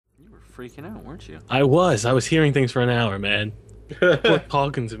freaking out, weren't you? I was hearing things for an hour, man. People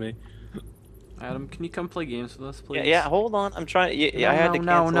talking to me. Adam, can you come play games with us, please? Yeah, hold on. I'm trying. Yeah, I had to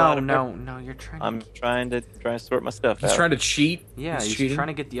cancel no. You're trying. I'm trying to sort my stuff out. He's trying to cheat. Yeah, he's cheating. trying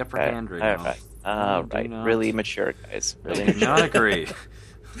to get the upper hand right now. All right. Really mature, guys. Really I do not agree.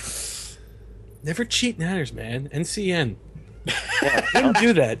 Never cheat Nanners, man. NCN. Yeah, Wouldn't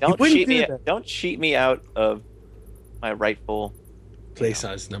do that. You wouldn't cheat do me. that. Don't cheat me out of my rightful Play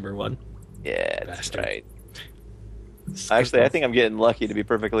size #1. Yeah, that's Bastard. right. Actually, I think I'm getting lucky, to be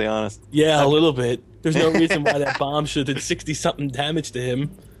perfectly honest. Yeah, a little bit. There's no reason why that bomb should have did 60-something damage to him.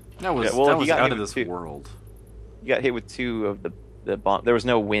 That was, well, that he was got out hit of with this 2. world. You got hit with 2 of the bomb. There was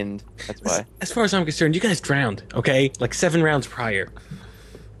no wind. That's why. As far as I'm concerned, you guys drowned, okay? Like 7 rounds prior.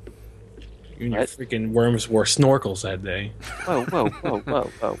 You and your freaking worms wore snorkels that day.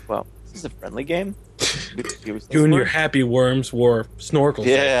 Whoa. This is a friendly game? You and your happy worms wore snorkels.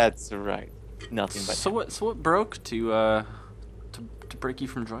 Yeah, that's right. Nothing but... So what broke to break you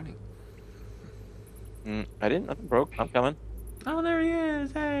from joining? I didn't. Nothing broke. I'm coming. Oh, there he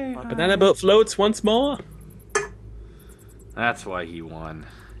is. Hey. Banana boat floats once more. That's why he won.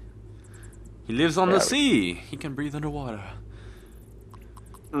 He lives on the sea. He can breathe underwater.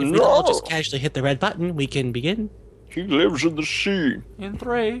 If we all just casually hit the red button, we can begin. He lives in the sea. In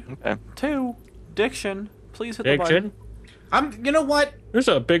 3, 2, Diction, please hit Diction. the button. You know what? There's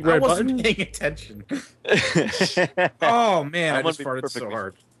a big red I wasn't button. paying attention. Oh man, I just farted so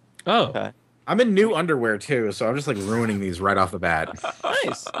hard. Oh. Okay. I'm in new underwear too, so I'm just like ruining these right off the bat.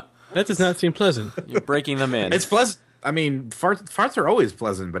 Nice. That does not seem pleasant. You're breaking them in. It's pleasant. I mean, farts are always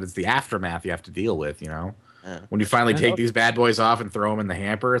pleasant, but it's the aftermath you have to deal with, you know? Yeah. When you finally take these bad boys off and throw them in the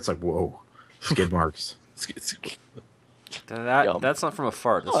hamper, it's like, whoa, skid marks. That's not from a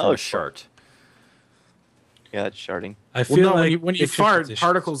fart. That's from a shart. Yeah, that's sharding. I feel Well, no, like when you fart,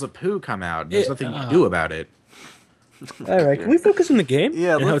 particles of poo come out. There's nothing you can do about it. All right, can we focus on the game?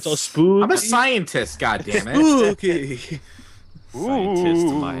 Yeah, and how it's all spooky. I'm a scientist, goddammit. Spooky. Scientist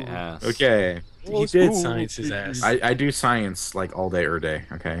my ass. Okay. He did science his ass. I do science like all day, day.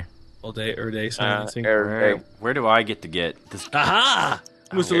 Okay. All day, day sciencing. Where do I get to get this? Aha!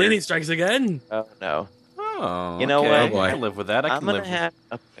 Mussolini strikes again. Oh no. Oh, You know okay. what? Oh, boy. I can live with that. I I'm can gonna live have.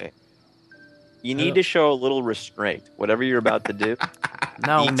 Okay. You need to show a little restraint. Whatever you're about to do.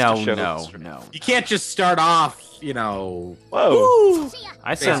 No. No. You can't just start off, you know, Whoa.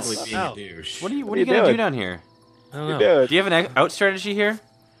 I basically sense. being a douche. What are you you gonna do doing? down here? I don't know. Do you have an out strategy here?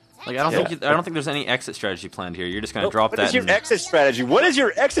 Like I don't think there's any exit strategy planned here. You're just gonna drop What that. is your exit strategy? What is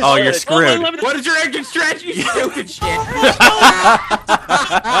your exit Oh, strategy? you're screwed. What is your exit strategy, you stupid shit?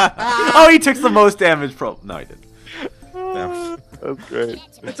 Oh, he took the most damage. No, he didn't. Oh, great.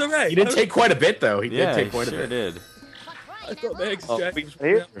 It's all right. He did take quite a bit, though. He Yeah, did take quite he sure a bit. did. I thought my exit Oh, strategy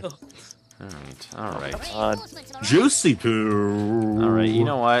wait, was here? All right. Juicy poo. All right. You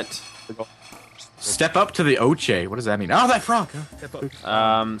know what? Step up to the Oche. What does that mean? Oh, that frog. Step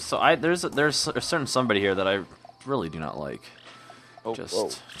up. So there's a certain somebody here that I really do not like.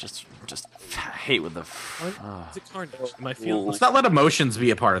 Just hate with the. Is it carnage? Am I feeling? Let's not let emotions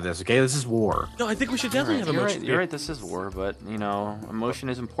be a part of this, okay? This is war. No, I think we should definitely have You're emotion. right. You're right. This is war, but you know, emotion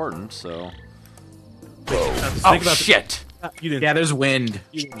is important. So. Think Oh about shit! You didn't. Yeah, there's wind.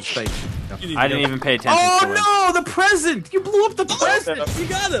 You didn't I didn't even pay attention to it. Oh, no! The present! You blew up the present! You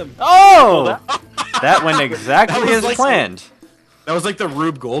got him. Oh! That went exactly That was as like planned. That was like the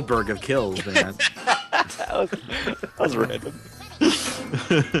Rube Goldberg of kills, man. That was random.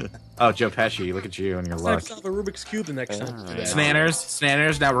 Oh, Joe Pesci, look at you and your luck. Let's solve a Rubik's Cube the next time.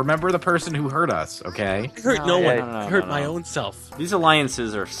 Snanners. Now remember the person who hurt us, okay? I hurt no yeah, one. no, I hurt no. my own self. These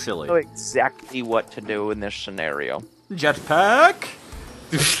alliances are silly. I know exactly what to do in this scenario. Jetpack.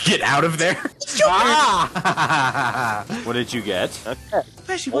 Get out of there! What did you get?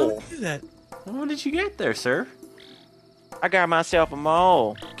 Pesci, why would you do that? What did you get there, sir? I got myself a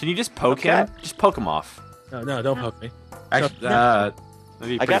mole. Can you just poke him? Just poke him off. No, don't poke me. Actually, That'd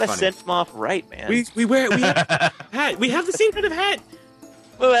be I pretty gotta funny. send him off right, man. We have hat. We have the same kind of hat.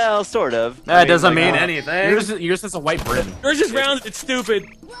 Well, sort of. That doesn't like, mean anything. yours has a white brim. Yours is rounded. It's stupid.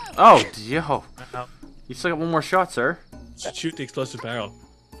 Oh, yo. You still got one more shot, sir. Shoot the explosive barrel.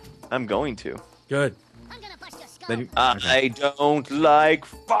 I'm going to. Good. Then, I don't like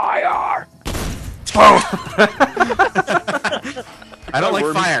fire. I don't like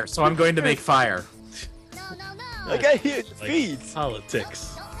fire, so I'm going to make fire. I got hit in the Like feet.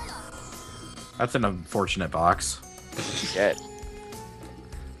 politics. That's an unfortunate box. Shit.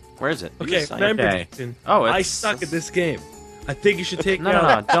 Where is it? Okay, sign- remember, Okay. Dixon, Oh, I it's suck at this game. I think you should take No,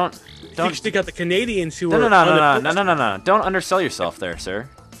 out. don't. You should take out the Canadians who No, are. no. Don't undersell yourself there, sir.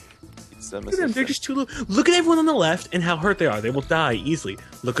 Some Look at them, they're assistance. just too low. Look at everyone on the left and how hurt they are. They will die easily.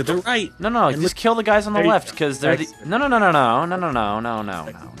 Look at the right. No, And just kill the guys on the There you left go. because they're the. No.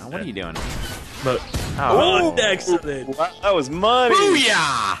 What are you doing? But Oh, excellent. Wow, that was money.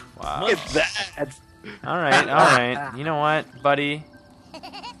 Booyah! wow. Look at that. All right. You know what, buddy?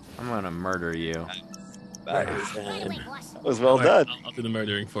 I'm gonna murder you. That was well done. I'll do the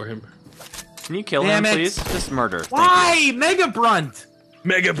murdering for him. Can you kill Damn him, it. please? Just murder. Thank Why? Mega Brunt!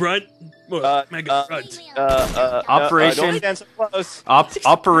 Mega Brunt. Mega Brunt. Operation- Don't stand so close. you.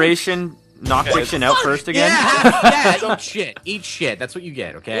 Operation knock Diction out first again. Yeah, eat shit. Eat shit. That's what you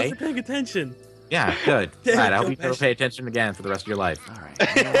get, I okay? wasn't paying attention. Yeah, good. Damn, Alright, I hope you Joe never Pesci. pay attention again for the rest of your life. All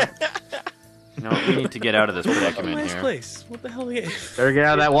right. You know what? We need to get out of this predicament Last here. place. What the hell are you? Better get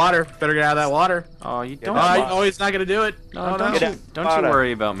out of that water. Better get out of that water. Oh, you Yeah, don't. Oh, he's not gonna do it. No, Oh, don't no. Get you, out. don't you Water.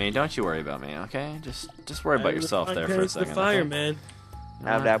 worry about me. Don't you worry about me, okay? Just worry about yourself there for a second. The fire, okay? man.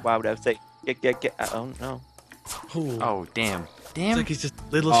 Why would I say? Get. Oh no. Ooh. Oh, damn. It's Damn. like he's just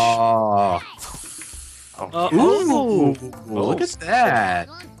little. Oh. Ooh. Oh, look at that.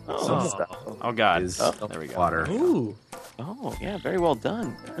 Oh, Oh, God. Is There we go. water. Ooh. oh, yeah, very well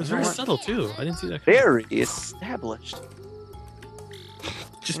done. It was very subtle too. I didn't see that. Very established.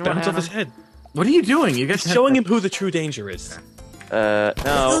 Just You know what, bounce off his Hannah? head. What are you doing? You guys He's showing him who the true danger is. No.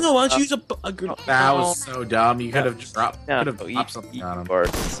 No. Why don't you use a good? That was so dumb. You could have dropped. No, Could have dropped something on him. you are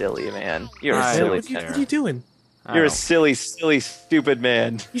silly, man. You're a I silly don't man. What are you doing? I You're a don't- silly, stupid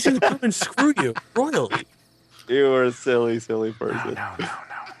man. He's gonna come and screw you royally. You are a silly, silly person. No.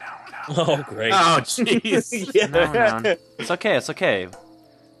 Oh, great. Oh, jeez. Yeah. No. It's okay.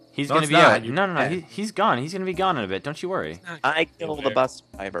 He's No, gonna it's be not. out. You're No. dead. He's gone. He's gonna be gone in a bit. Don't you worry. I killed the bus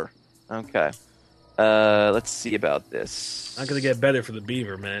driver. Okay. Let's see about this. Not gonna get better for the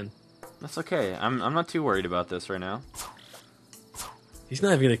beaver, man. That's okay. I'm not too worried about this right now. He's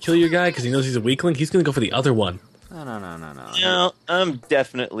not even gonna kill your guy because he knows he's a weakling. He's gonna go for the other one. No. No, I'm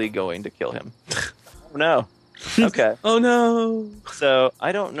definitely going to kill him. Oh, no. Okay. Oh no! So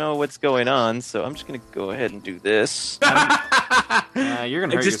I don't know what's going on, so I'm just gonna go ahead and do this. You're gonna hurt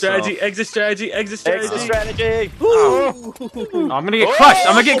Exit yourself. strategy. Exit strategy. Exit strategy. Exit strategy. Ooh. Oh, I'm gonna get crushed.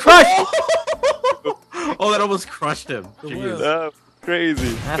 I'm gonna get crushed. Oh, that almost crushed him. Jeez. Oh,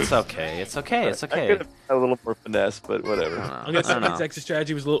 crazy. That's okay. It's okay. It's I okay. could have had a little more finesse, but whatever. I'm gonna say No. his exit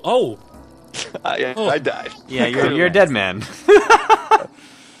strategy was a little. Oh, I died. Yeah, you're a dead man.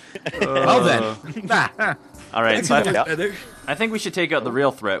 Well then. All right, so exit Yeah. was better. I think we should take out the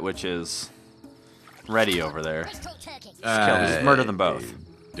real threat, which is Reddy over there. Just murder them both.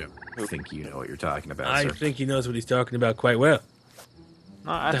 I think you know what you're talking about, I sir. think he knows what he's talking about quite well.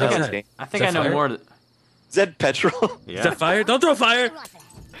 No, I The think hell's I, that? I think Is I that know fire? more. Is that petrol? Is Yeah. that fire? Don't throw fire!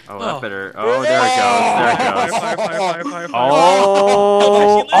 Oh, Oh. that better. Oh, there it goes. There it goes. Fire!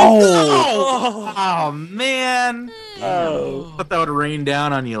 Oh. Oh. Oh man! Oh. Thought that would rain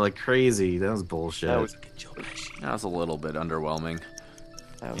down on you like crazy. That was bullshit. That was That was a little bit underwhelming.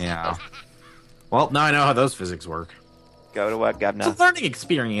 yeah. Well, now I know how those physics work. Go to what? Got It's a nothing. learning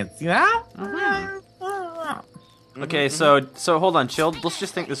experience, you know? Okay, so hold on, chill. Let's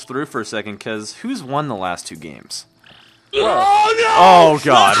just think this through for a second, because who's won the last 2 games? Oh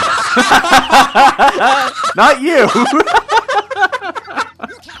God! Not you!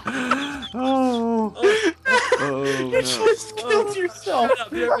 You just killed yourself.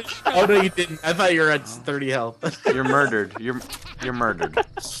 Oh no, you didn't. I thought you were at 30 health. You're murdered. You're murdered.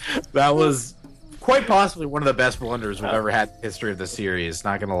 That was quite possibly one of the best blunders we've ever had in the history of the series.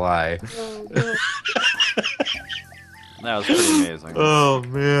 Not gonna lie. That was pretty amazing. Oh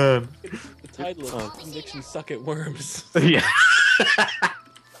man. The title of Diction Suck at Worms. Yeah.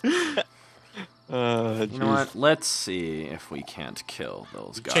 You know what? Let's see if we can't kill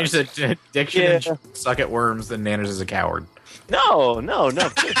those guys. Change the diction Yeah. and suck at worms. Then Nanners is a coward. No.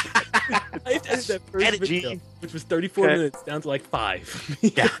 I edited that first Energy. video, which was 34 Okay. minutes, down to like 5.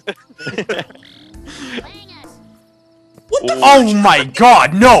 Yeah. Oh my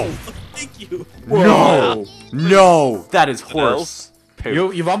God! No! Thank you. No! That is horse.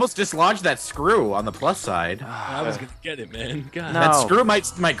 poop. You've almost dislodged that screw on the plus side. I was gonna get it, man. God. No. That screw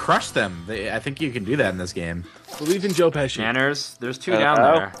might crush them. I think you can do that in this game. Believe in Joe Pesci. Nanners, there's 2 down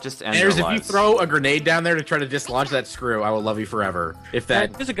there. Just end Nanners, their if you lives. throw a grenade down there to try to dislodge that screw, I will love you forever. If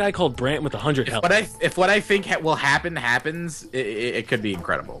that, There's a guy called Brant with 100 health. if what I think will happen happens, it could be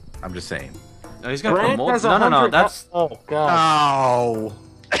incredible. I'm just saying. No, he's gonna put molds. No, that's. Oh God. Oh.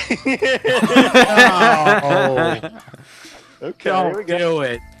 Okay. Don't Here we go. do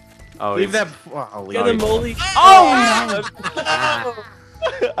it. Oh, Leave he's- that. Oh, leave Get him, it. Molly. Oh!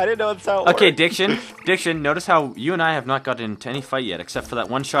 I didn't know that's how it Okay, worked. Diction. Notice how you and I have not gotten into any fight yet, except for that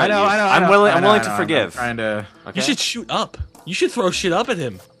one shot. I know. I'm willing to forgive. I'm trying to. Okay? You should shoot up. You should throw shit up at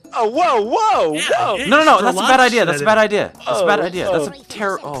him. Oh, whoa. Yeah. No. That's a bad idea. That's a bad idea. That's a bad Oh, idea. oh. That's a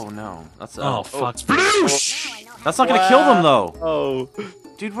terror. Oh no. That's a. Oh fuck. That's not gonna kill them though. Oh,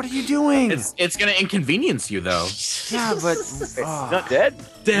 Dude, what are you doing? It's gonna inconvenience you though. Yeah, but not dead.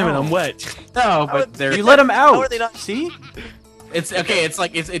 Damn it, I'm wet. No, but they're. you let him How out. are they not- See? It's okay. It's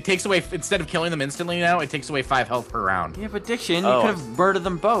like it takes away instead of killing them instantly now. It takes away 5 health per round. Yeah, but Diction, you Oh. could have murdered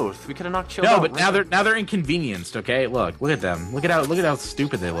them both. We could have knocked Shield No, out. but now they're inconvenienced. Okay, look at them. Look at how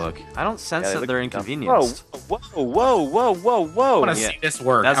stupid they look. I don't sense Yeah, that look they're dumb. inconvenienced. Whoa. I want to Yeah. see this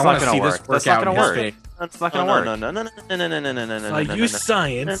work. That's I not want to gonna see work. this work That's not out. gonna in his work. face. It's not gonna work. No. I use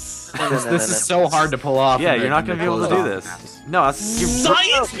science. This is so hard to pull off. Yeah, in you're the- not in gonna the be able to do close-off this. maps. No, that's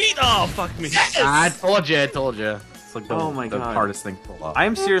Science beat. Oh fuck me. I told you. It's like Oh my the God. hardest thing to pull off. I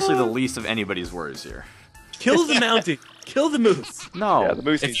am seriously the least of anybody's worries here. Kill the mountain. Kill the moose. No. Yeah, the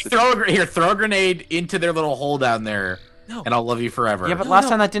moose If needs you to throw a grenade into their little hole down there, No. and I'll love you forever. Yeah, but No, last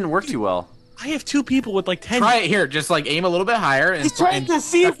no. time that didn't work too well. I have 2 people with like 10. try it here. Just like aim a little bit higher. And, He's trying to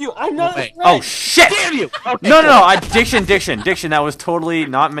deceive you. I'm not a Wait. threat. Oh shit! Damn you! Okay. No. Diction. That was totally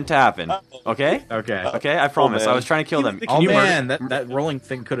not meant to happen. Okay? Okay. Okay, I promise. man. I was trying to kill them. Oh Can you man, murder? that rolling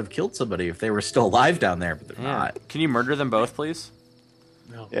thing could have killed somebody if they were still alive down there, but they're Yeah. not. Can you murder them both, please?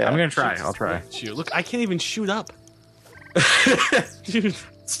 No. Yeah. I'm gonna try. I'll try. Shoot. Look, I can't even shoot up. Dude.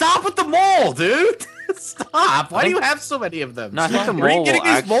 Stop with the mole, dude! Stop! Why do you have so many of them? No, I think the Where are you mole getting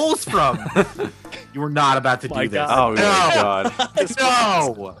will these moles from? You were not about to do My this. God. Oh my god.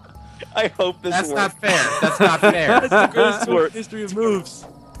 No! I hope this That's works. not fair. That's not fair. Greatest work. history of moves.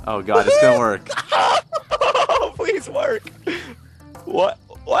 Oh god, it's gonna work. Oh, please work. What?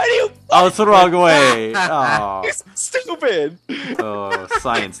 Why do you? Oh, it's the wrong way. Oh, You're so stupid. oh,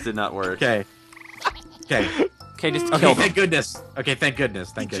 science did not work. Okay. Okay. Okay, just Okay, kill them. thank goodness. Okay, thank goodness.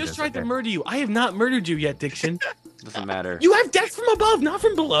 He Thank goodness. just tried to okay. murder you. I have not murdered you yet, Diction. Doesn't matter. You have death from above, not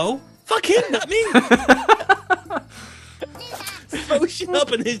from below. Fuck him, not me. Throw shit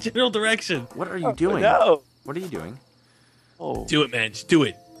up in his general direction. What are you doing? No. What are you doing? Oh. Do it, man. Just do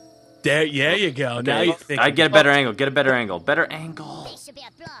it. There you go. Now you think. I get a better angle. Get a better angle. Better angle. This should be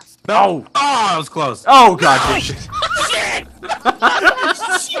a blast. Oh. Oh, that was close. Oh god. Shit.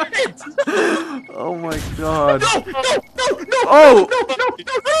 Oh my god. Oh.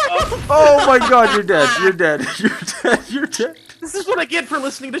 Oh my god. You're dead. You're dead. You're dead. You're dead. This is what I get for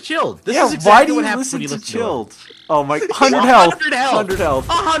listening to Chilled. This Yeah. is exactly Why do what you happens when listen you to listen Chilled? Oh my. 100 health. 100 health. 100 health.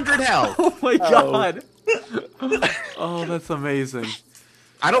 100 health. Oh my god. Oh, that's amazing.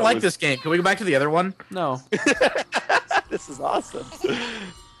 I don't like this game. Can we go back to the other one? No. This is awesome.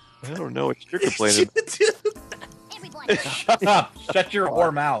 I don't know what you're complaining about. Everyone, Shut up. Shut your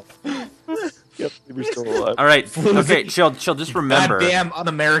whore mouth. Yep, we're still alive. All right. Okay. Chill. Just remember. Goddamn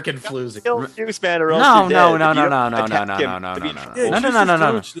un-American floozy. Kill Juice Man or else No, you're no, dead. no, You no, don't no, no, attack no, him no, to be- no, no. Yeah, No, no, Jesus no, no,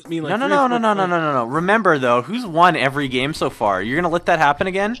 no. Christ, me like No, no, three no, or no, four no, no, no, times. no, no. Remember though, who's won every game so far? You're gonna let that happen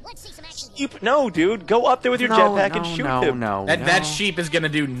again? let's see some action. No, dude, go up there with your No, jetpack no, and shoot no, him. no, That no. sheep is gonna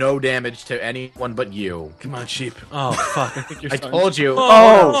do no damage to anyone but you. Come on, sheep. Oh fuck! I think you're. I starting- told you.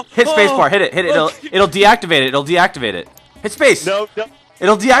 Oh, hit spacebar. Hit it. Hit it. It'll deactivate it. It'll deactivate it. Hit space. No, no.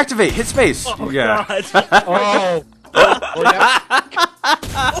 It'll deactivate. Hit space. Yeah. God. Oh.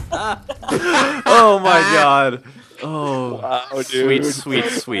 Oh my god. Oh. Wow, Sweet, dude. sweet,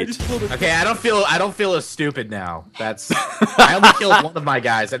 sweet. Okay, I don't feel as stupid now. That's I only killed one of my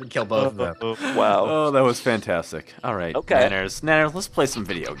guys. I didn't kill both of them. Wow. Oh, that was fantastic. All right, Okay. Nanners, let's play some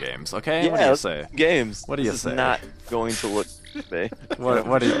video games, okay? What do you let's say? play games. What do you This say? is not going to look me.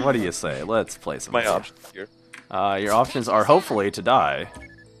 What do you say? Let's play some. My video. options here. Your options are hopefully to die.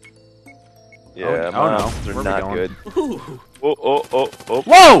 Yeah, Oh, my no. options Where are are we not going? good. Ooh. Oh.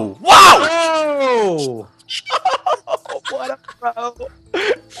 Whoa! Whoa! Oh! What a pro.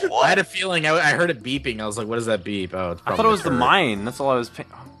 I had a feeling I heard it beeping. I was like, "What is that beep?" Oh, it's I thought probably it was the turret. mine. That's all I was.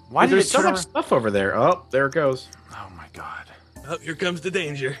 Why did it There's so turn much around? stuff over there. Oh, there it goes. Oh my god. Oh, here comes the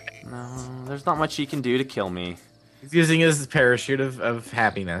danger. No, there's not much he can do to kill me. He's using his parachute of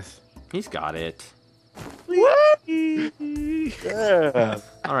happiness. He's got it. Yeah.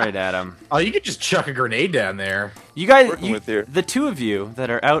 All right, Adam. Oh, you could just chuck a grenade down there. You guys, Working with here. the two of you that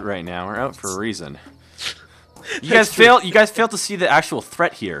are out right now are out for a reason. You guys fail. You guys fail to see the actual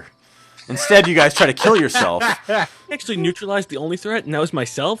threat here. Instead, you guys try to kill yourself. I actually neutralized the only threat, and that was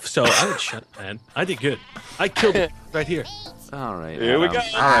myself. So I would shut it, man. I did good. I killed it right here. All right. Here we Adam.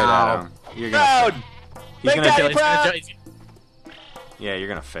 go. All right, Adam. You're gonna. Proud. He's Big gonna Daddy fail. proud. Yeah, you're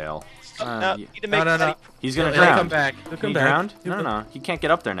gonna fail. no. you- You need to make No. Daddy He's gonna He'll drown. come back. He'll He come back. drowned? He'll No, come- no, he can't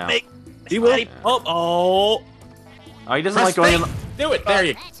get up there now. Make- He will. Daddy. Oh. Oh, he doesn't Press like going in. space. Do it. There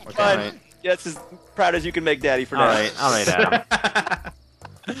you go. That's Fine. Alright. Yeah, it's as proud as you can make Daddy for now. Alright, Adam.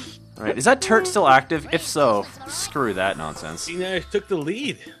 Alright, is that turret still active? If so, screw that nonsense. SeaNanners took the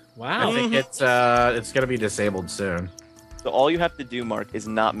lead. Wow. I think it's gonna be disabled soon. So all you have to do, Mark, is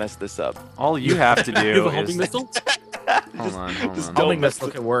not mess this up. All you have to You have do a homing is... missile? Hold on, hold on. Homing missile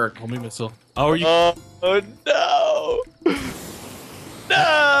could work. Homing missile. Oh, are you? Oh no!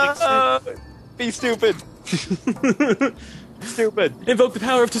 No! Be stupid. Stupid. Invoke the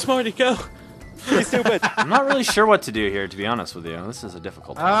power of Tismarty. Go. Be stupid. I'm not really sure what to do here, to be honest with you. This is a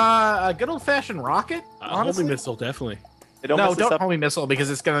difficult one. A good old fashioned rocket. Honestly. Homing missile, definitely. Hey, don't No, mess this don't up. homing missile because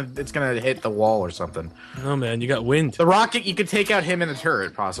it's gonna hit the wall or something. Oh man, you got wind. The rocket, you could take out him in the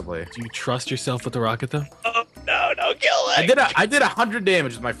turret possibly. Do you trust yourself with the rocket though? Oh no! Don't kill I me. did 100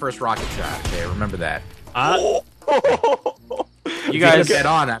 damage with my first rocket shot. Okay, remember that. You guys, get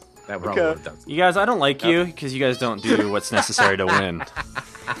on it. That probably Okay. would've done something. you guys, I don't like you because you guys don't do what's necessary to win.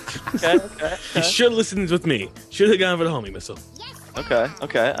 Okay. You should have listened with me. Should have gone for the homing missile. Okay. All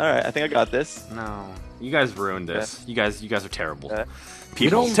right. I think I got this. No, you guys ruined this. You guys are terrible Okay.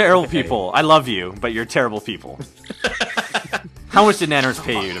 people. don't- Terrible okay. people. I love you, but you're terrible people. How much did Nanners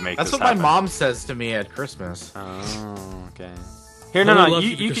pay you to make That's this what happen? my mom says to me at Christmas. Oh, okay. Here, I no, love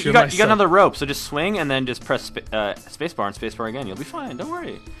you, you you, because you you're got my you got son. another rope, so just swing and then just press spacebar and spacebar again. You'll be fine. Don't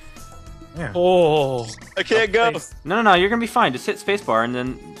worry. Yeah. Oh. I can't go. No, you're gonna be fine. Just hit spacebar and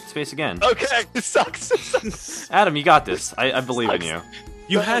then space again. Okay. It sucks. Adam, you got this. I believe in you.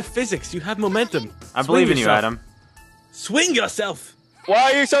 You have physics. You have momentum. I Swing believe in you, yourself. Adam. Swing yourself.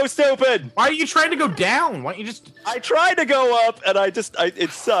 Why are you so stupid? Why are you trying to go down? Why don't you just? I tried to go up and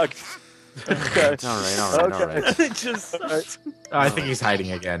it sucked. Okay. All right. It just. Alright. Oh, I think he's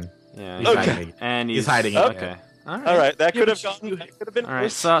hiding again. Yeah, He's Okay. hiding. and He's hiding again. Okay. All right. All right. That Yeah, could have but gone. you- That could have been. All right.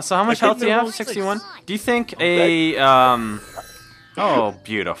 worse. So how much I health do you couldn't have? have rolled 61. Do you think a Oh,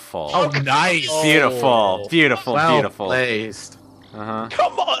 beautiful. Oh, nice. Beautiful. Beautiful. Well Beautiful. placed. Uh huh.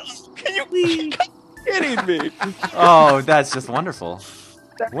 Come on. Can you please? Kidding me? Oh, that's just wonderful.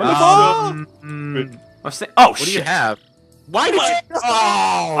 Mm, Oh what do you shit! have? Why did you?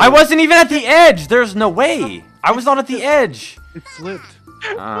 Oh, I wasn't even at the edge. There's no way. I was not at the edge. It slipped.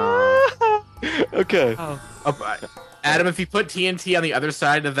 Okay. Adam, if you put TNT on the other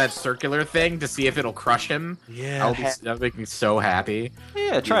side of that circular thing to see if it'll crush him, Yeah. that'll make me so happy.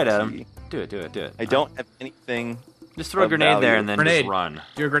 Yeah, try it, Adam. Do it. I don't have anything. Just throw a Of grenade there value. and then Grenade. just run.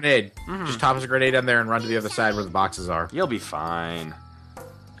 Do a grenade. Mhm. Just toss a grenade on there and run to the other side where the boxes are. You'll be fine.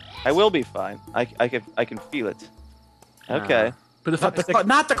 I will be fine. I can feel it. Okay. But if Not the,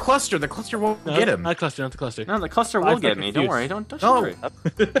 not the cluster. The cluster won't get him. Not cluster. Not the cluster. No, the cluster will get me. Don't worry. Don't you No. worry.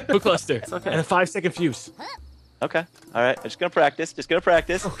 Put cluster. It's okay. And a 5-second fuse. Okay. All right. I'm just gonna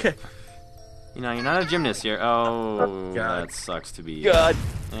practice. Okay. You know, you're not a gymnast here. Oh, God. that sucks to be. God.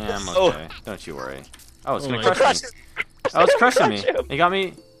 Yeah, I'm Oh. okay. Don't you worry. Oh, it's Oh gonna my crush me. Oh, it's crushing me. Crush him. You got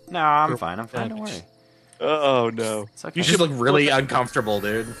me. No, I'm fine. Don't worry. Oh no. It's okay. You should look really uncomfortable,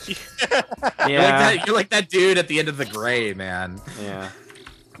 dude. Yeah. You're like that dude at the end of the gray, man. Yeah.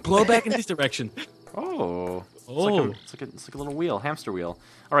 Blow back in this direction. Oh. Oh. It's like a little wheel, hamster wheel.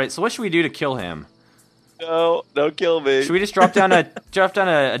 All right. So what should we do to kill him? No. Don't kill me. Should we just drop down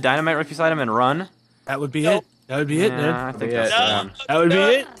a dynamite right beside him and run? That would be No. it. That would be it, Yeah, man. I think Yeah. that's the one. That would be No.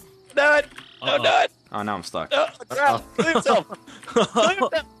 it. No. No. Uh-oh. No. Oh, now I'm stuck. No. Crap. Leave himself. Leave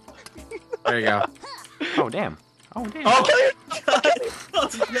himself. There you go. Oh damn. Oh damn. Oh, kill you.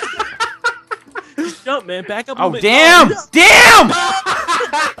 Just jump, man. Back up. a Oh bit. damn! Oh, Damn!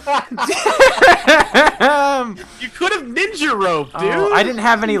 Damn! You could have ninja rope, dude. Oh, I didn't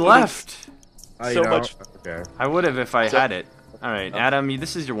have any left. Oh, so much. Okay. I would have if I So- had it. All right, Adam,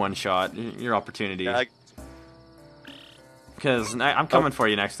 this is your one shot, your opportunity. Yeah, Because I'm coming for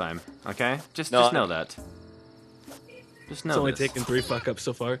you next time. Okay? Just No, know that. Just know It's only this. taken 3 fuck-ups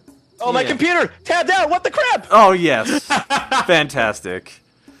so far. Oh, my Yeah. computer tabbed out. What the crap? Oh yes, fantastic.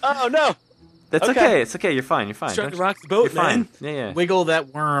 Oh no. That's Okay. okay. It's okay. You're fine. You're fine. Trying to Don't- rock the boat, You're fine. man. Yeah. Wiggle that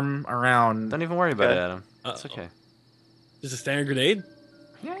worm around. Don't even worry about Okay. it, Adam. It's Uh-oh. okay. Just a standard grenade?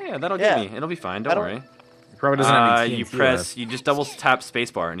 Yeah, that'll Yeah. get me. It'll be fine. I Don't don't- worry. Probably doesn't have any You TNT press. You just double tap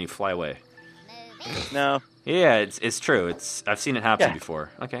spacebar and you fly away. No. Yeah, it's true. I've seen it happen Yeah.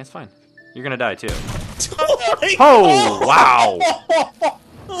 before. Okay, it's fine. You're gonna die too. Oh, my Oh wow!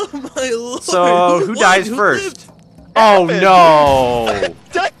 Oh, my lord. So who dies Who first? lived? Oh no!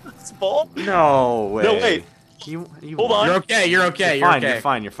 Ball? No way. No, wait. You Hold won. on. You're okay. You're okay. You're fine. okay. You're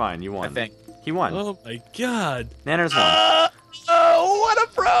fine. You're fine. You won. I think. He won. Oh, my God. Nanners won. Oh What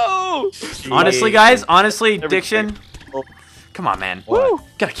a pro! Honestly, guys, honestly, Every Diction. Come on, man. Woo.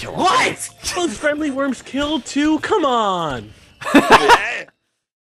 Gotta kill him. What? Those friendly worms killed too? Come on.